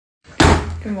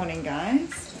Good morning,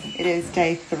 guys. It is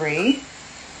day three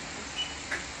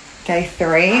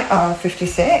of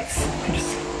 56. I'm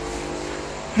just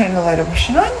putting a load of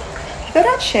washing on. I thought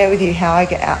I'd share with you how I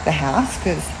get out the house,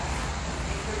 because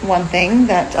one thing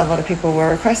that a lot of people were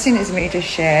requesting is me to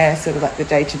share sort of like the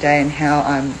day-to-day and how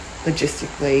I'm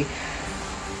logistically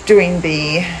doing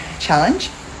the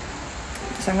challenge.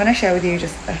 So I'm going to share with you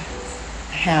just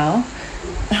how,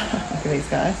 look at these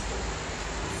guys,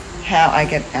 how I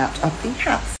get out of the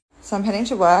house. So I'm heading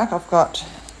to work. I've got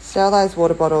sterilised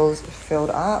water bottles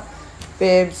filled up,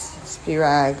 bibs, spew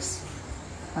rags,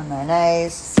 and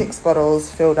mayonnaise, 6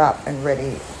 bottles filled up and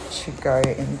ready to go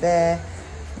in there.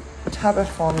 A tub of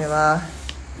formula.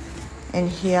 In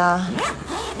here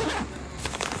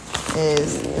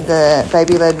is the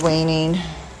baby-led weaning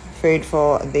food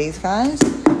for these guys.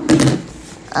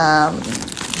 Got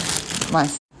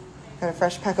a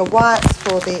fresh pack of wipes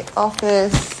for the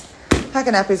office. Pack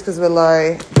of nappies because we're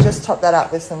low. Just top that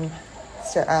up with some,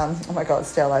 oh my God,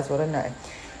 sterilised water, no.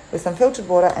 With some filtered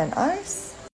water and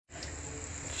ice.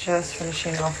 Just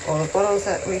finishing off all the bottles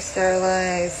that we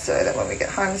sterilised so that when we get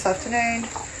home this afternoon,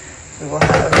 we will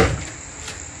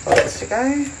have bottles to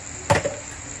go.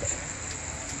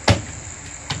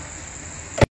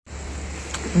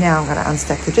 Now I'm going to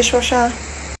unstack the dishwasher.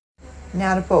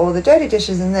 Now to put all the dirty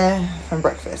dishes in there from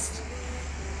breakfast.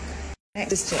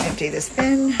 Next is to empty this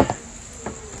bin.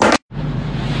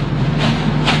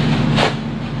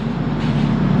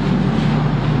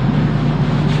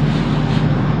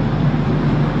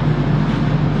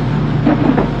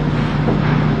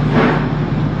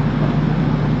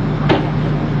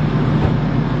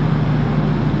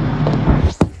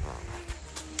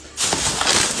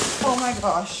 Oh my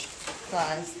gosh,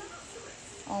 guys.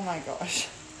 Oh my gosh.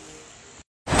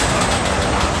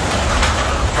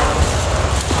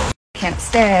 Can't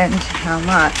stand how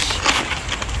much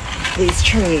these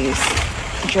trees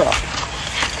drop.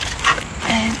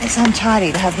 And it's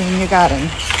untidy to have them in your garden.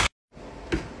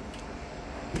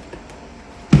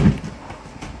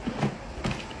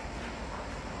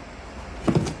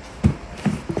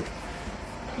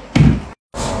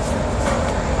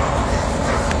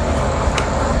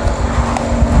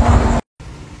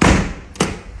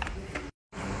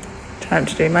 Time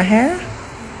to do my hair.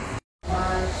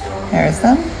 Here is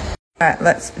them. Alright,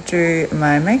 let's do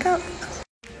my makeup.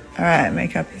 Alright,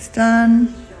 makeup is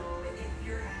done.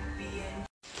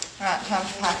 Alright, time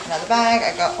to pack another bag.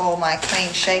 I got all my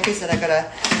clean shakers that I gotta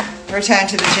return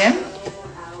to the gym.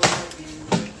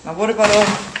 My water bottle.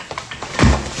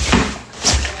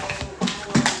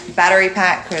 Battery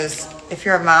pack, because if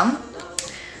you're a mum,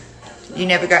 you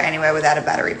never go anywhere without a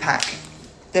battery pack.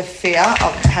 The fear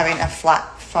of having a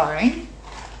flat phone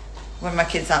when my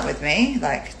kids aren't with me,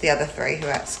 like the other 3 who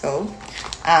are at school.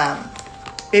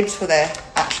 Bibs for their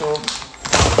actual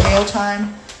meal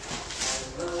time.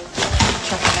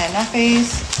 Chucking their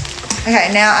nappies.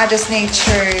 Okay, now I just need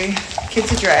to,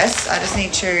 kids are dressed, I just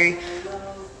need to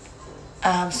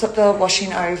stop the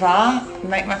washing over,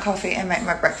 make my coffee and make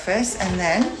my breakfast, and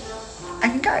then I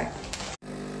can go.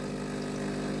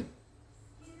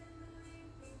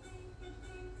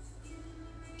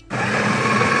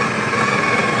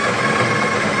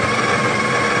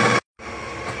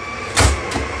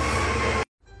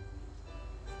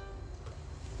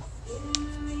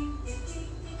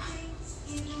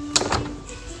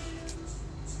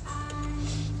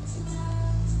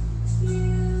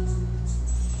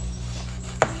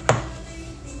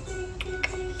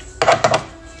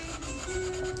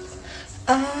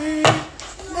 I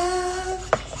love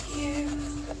you.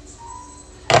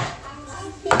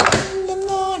 Love you in the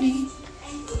morning.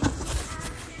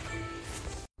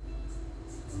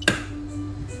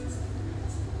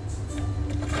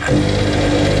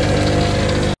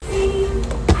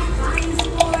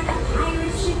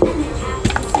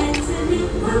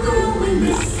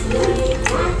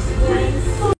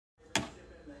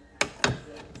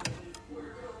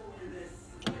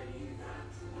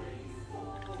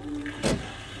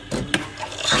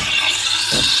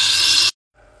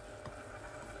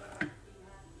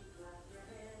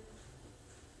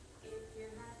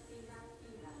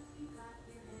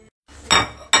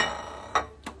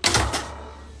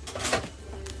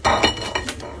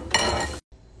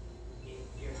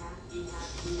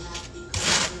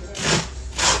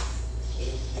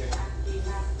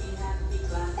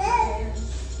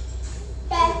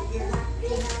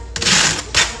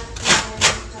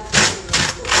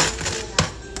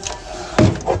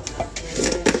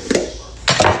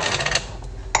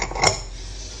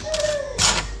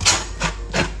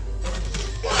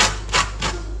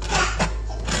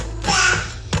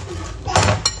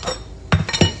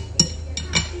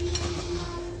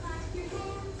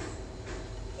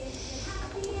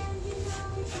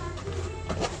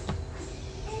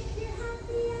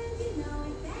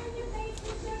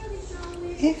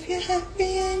 If you're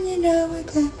happy and you know it,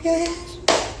 clap your hands.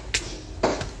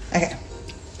 Okay,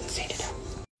 let's heat it up.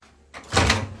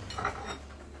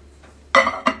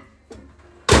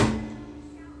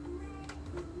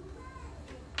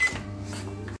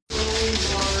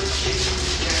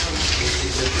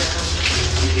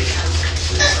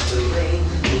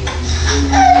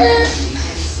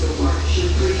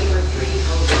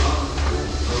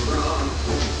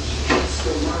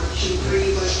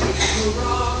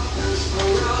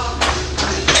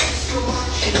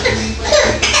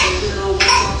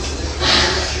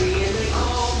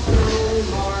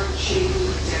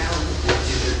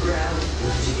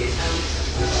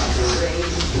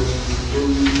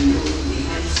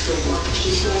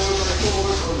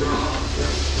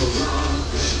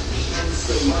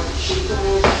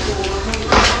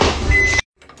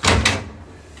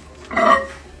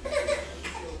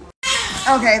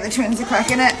 Okay, the twins are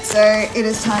cracking it, so it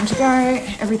is time to go.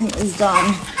 Everything is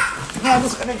done. Now I'm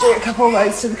just going to do a couple of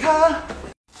loads to the car.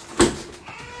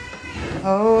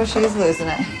 Oh, she's losing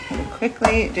it.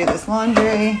 Quickly do this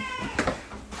laundry.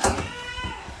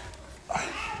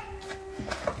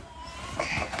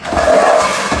 Okay.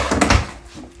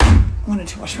 Wanted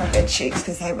to wash my bed sheets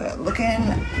because they were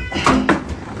looking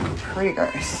pretty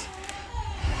gross.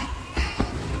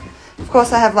 Of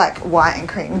course, I have like white and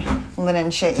cream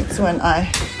linen sheets when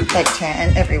I take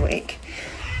tan every week.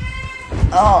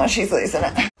 Oh, she's losing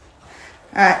it. All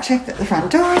right, check that the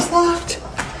front door is locked.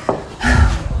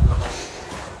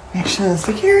 Make sure the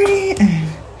security and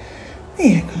the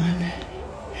aircon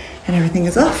and everything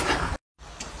is off.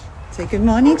 Say good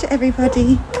morning to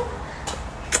everybody.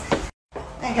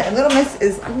 Okay, little miss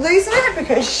is losing it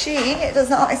because she does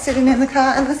not like sitting in the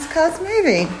car unless the car's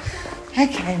moving.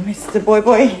 Okay, Mr. Boy.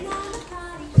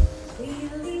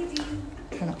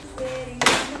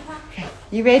 Okay,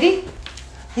 you ready?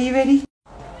 Are you ready?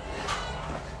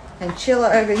 And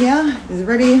Chilla over here is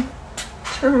ready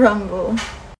to rumble.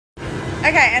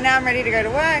 Okay, and now I'm ready to go to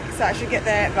work, so I should get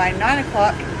there by 9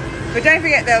 o'clock. But don't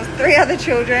forget, there was 3 other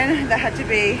children that had to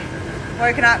be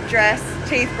woken up, dressed,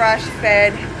 teeth brushed,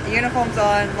 fed, uniforms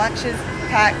on, lunches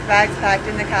packed, bags packed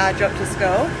in the car, dropped to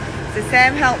school. So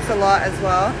Sam helps a lot as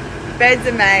well. Beds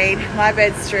are made, my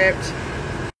bed's stripped.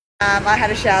 I had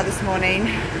a shower this morning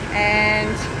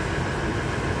and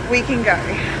we can go.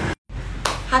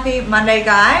 Happy Monday,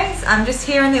 guys. I'm just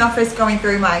here in the office going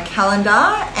through my calendar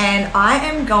and I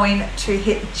am going to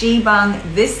hit G-Bung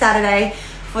this Saturday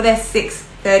for their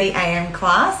 6:30 a.m.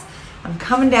 class. I'm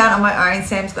coming down on my own.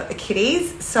 Sam's got the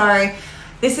kiddies. So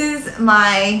this is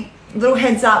my little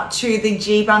heads up to the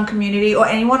G-Bung community or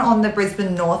anyone on the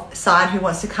Brisbane North side who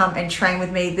wants to come and train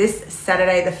with me this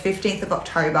Saturday, the 15th of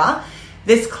October.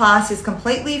 This class is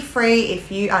completely free.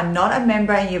 If you are not a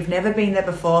member and you've never been there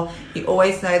before, you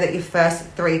always know that your first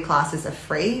 3 classes are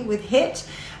free with HIT.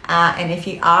 And if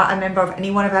you are a member of any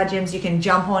one of our gyms, you can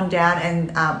jump on down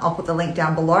and I'll put the link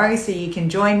down below so you can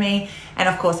join me. And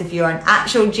of course, if you're an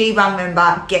actual G-Bung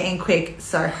member, get in quick.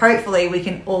 So hopefully we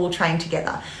can all train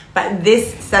together. But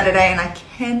this Saturday, and I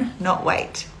cannot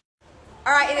wait.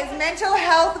 All right, it is Mental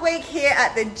Health Week here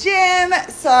at the gym.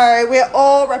 So we're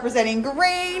all representing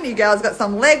green. You girls got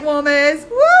some leg warmers,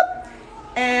 whoop,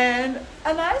 and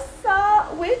a nice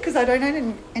wig because I don't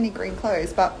own any green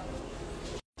clothes. But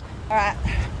all right,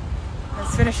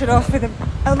 let's finish it off with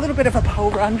a little bit of a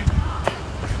pole run.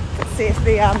 Let's see if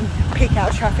the peak hour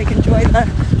traffic enjoy the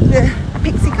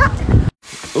pixie cut.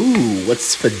 Ooh,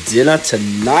 what's for dinner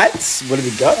tonight? What have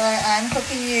we got? So I'm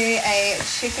cooking you a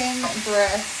chicken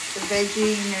breast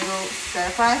veggie noodle stir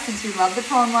fry. Since you love the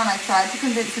prawn one, I tried to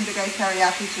convince him to go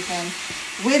teriyaki chicken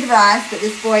with rice, but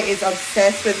this boy is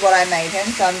obsessed with what I made him,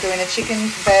 so I'm doing a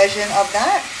chicken version of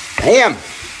that. Damn,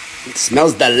 it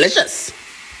smells delicious.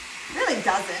 It really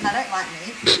doesn't. I don't like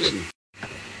meat.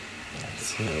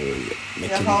 So,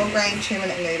 The whole grain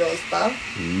 2-minute noodles, bub.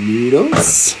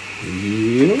 Noodles.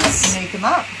 Nuke them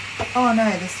up. Oh no,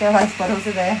 the sterilized bottles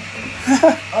are there.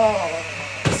 Oh,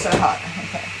 it's so hot.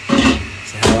 Okay.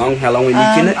 So how long are we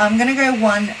making it? I'm gonna go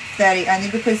 130 only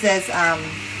because there's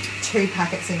 2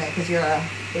 packets in there because you're a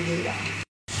big eater.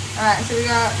 Alright, so we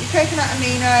got your coconut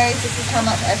aminos. This is how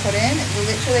much I put in. It's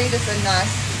literally just a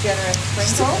nice generous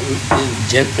sprinkle.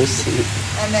 Generous.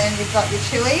 And then you've got your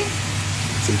chili.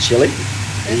 Some chili.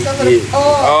 There's a little,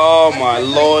 oh my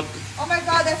lord. Oh my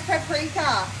god, that's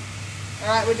paprika.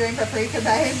 Alright, we're doing paprika,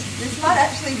 babe. This might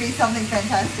actually be something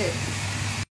fantastic.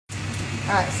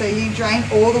 Alright, so you drain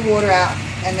all the water out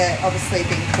and they're obviously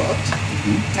being cooked.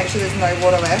 Make sure there's no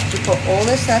water left. You put all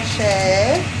the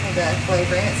sachet of the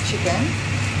flavouring, it's chicken,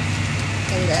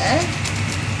 in there.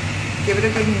 Give it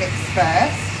a good mix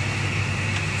first.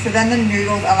 So then the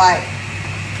noodles are like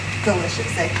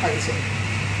delicious, they're coated.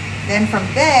 Then from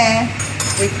there,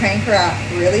 we crank her up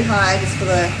really high just for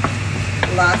the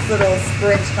last little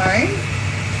sprint home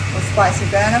or spicy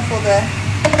burner for the...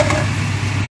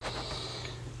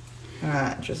 All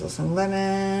right, drizzle some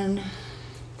lemon.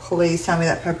 Please tell me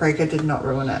that paprika did not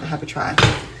ruin it. Have a try.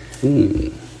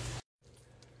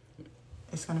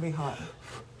 It's gonna be hot.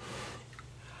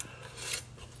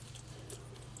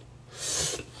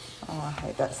 Oh, I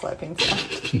hate that sloping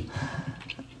sound.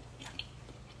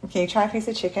 Can you try a piece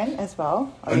of chicken as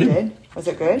well? Oh, you did? Was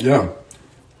it good? Yeah.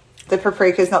 The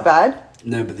paprika's not bad?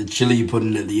 No, but the chili you put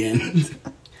in at the end.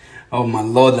 Oh my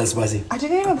lord, that's spicy. I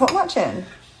didn't even put much in.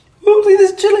 Look,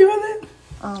 there's chili right there.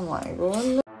 Oh my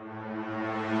god.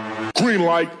 Green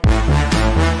light.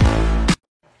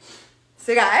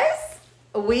 So guys,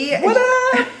 we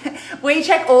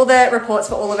check all the reports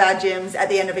for all of our gyms at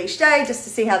the end of each day just to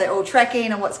see how they're all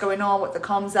tracking and what's going on, what the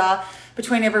comms are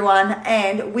between everyone.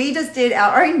 And we just did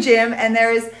our own gym and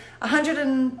there is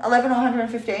 111 or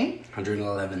 115?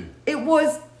 111. It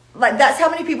was like, that's how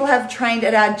many people have trained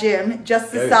at our gym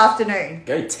just this afternoon.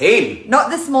 Go team. Not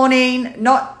this morning,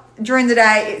 not during the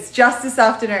day, it's just this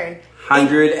afternoon.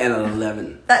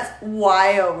 111. That's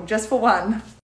wild, just for one.